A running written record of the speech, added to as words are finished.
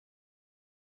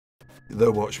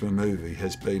The Watchmen movie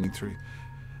has been through,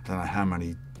 I don't know how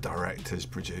many directors,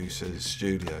 producers,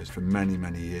 studios for many,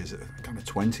 many years, kind of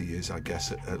 20 years, I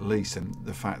guess, at least. And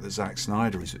the fact that Zack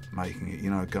Snyder is making it, you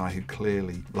know, a guy who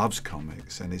clearly loves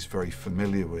comics and is very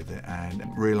familiar with it and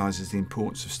realises the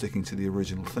importance of sticking to the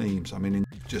original themes. I mean,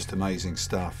 just amazing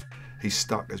stuff. He's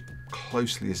stuck as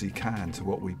closely as he can to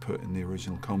what we put in the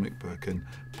original comic book and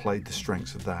played the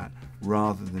strengths of that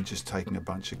rather than just taking a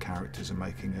bunch of characters and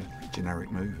making a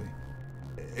generic movie.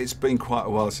 It's been quite a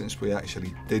while since we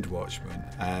actually did Watchmen,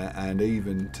 and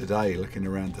even today, looking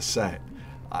around the set,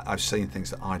 I've seen things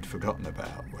that I'd forgotten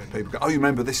about, where people go, oh, you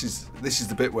remember this is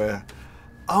the bit where,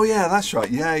 oh yeah, that's right,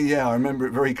 yeah, I remember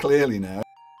it very clearly now.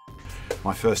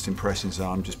 My first impressions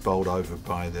are I'm just bowled over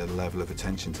by the level of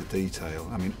attention to detail.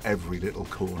 I mean, every little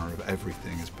corner of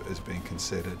everything has been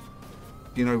considered.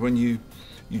 You know, when you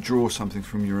draw something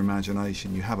from your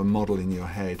imagination, you have a model in your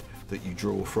head that you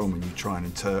draw from and you try and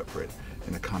interpret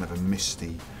in a kind of a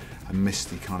misty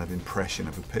kind of impression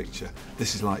of a picture.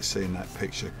 This is like seeing that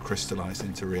picture crystallised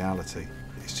into reality.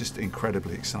 It's just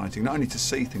incredibly exciting, not only to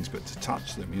see things but to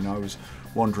touch them. You know, I was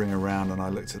wandering around and I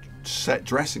looked at set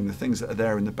dressing, the things that are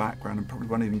there in the background and probably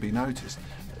won't even be noticed.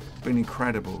 It's been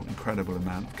incredible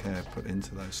amount of care put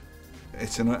into those.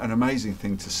 It's an amazing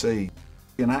thing to see.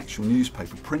 An actual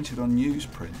newspaper printed on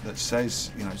newsprint that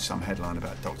says, you know, some headline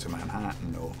about Dr.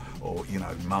 Manhattan or you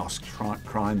know, masked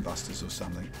crime busters or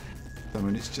something. I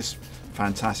mean, it's just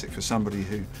fantastic for somebody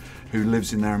who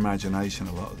lives in their imagination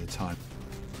a lot of the time.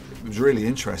 It was really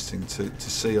interesting to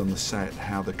see on the set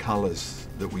how the colours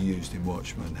that we used in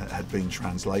Watchmen had been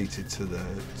translated to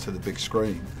the big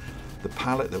screen. The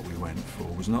palette that we went for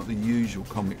was not the usual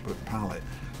comic book palette.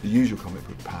 The usual comic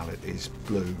book palette is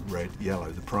blue, red,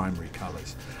 yellow, the primary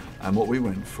colours. And what we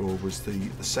went for was the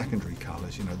secondary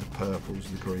colours, you know, the purples,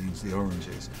 the greens, the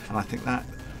oranges. And I think that,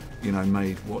 you know,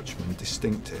 made Watchmen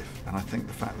distinctive. And I think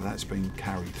the fact that that's been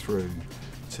carried through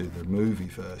to the movie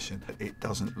version, it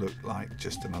doesn't look like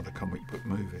just another comic book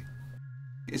movie.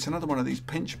 It's another one of these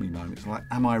pinch me moments, like,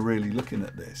 am I really looking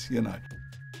at this, you know?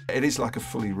 It is like a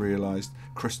fully realised,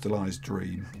 crystallised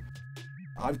dream.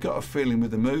 I've got a feeling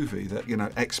with the movie that, you know,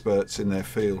 experts in their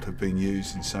field have been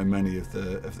used in so many of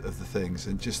the things,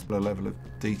 and just the level of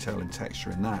detail and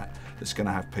texture in that's going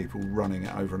to have people running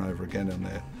it over and over again on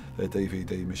their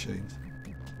DVD machines.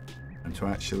 And to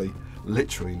actually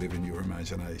literally live in your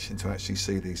imagination, to actually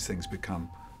see these things become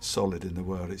solid in the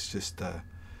world, it's just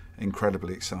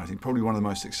incredibly exciting. Probably one of the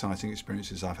most exciting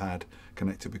experiences I've had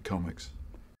connected with comics.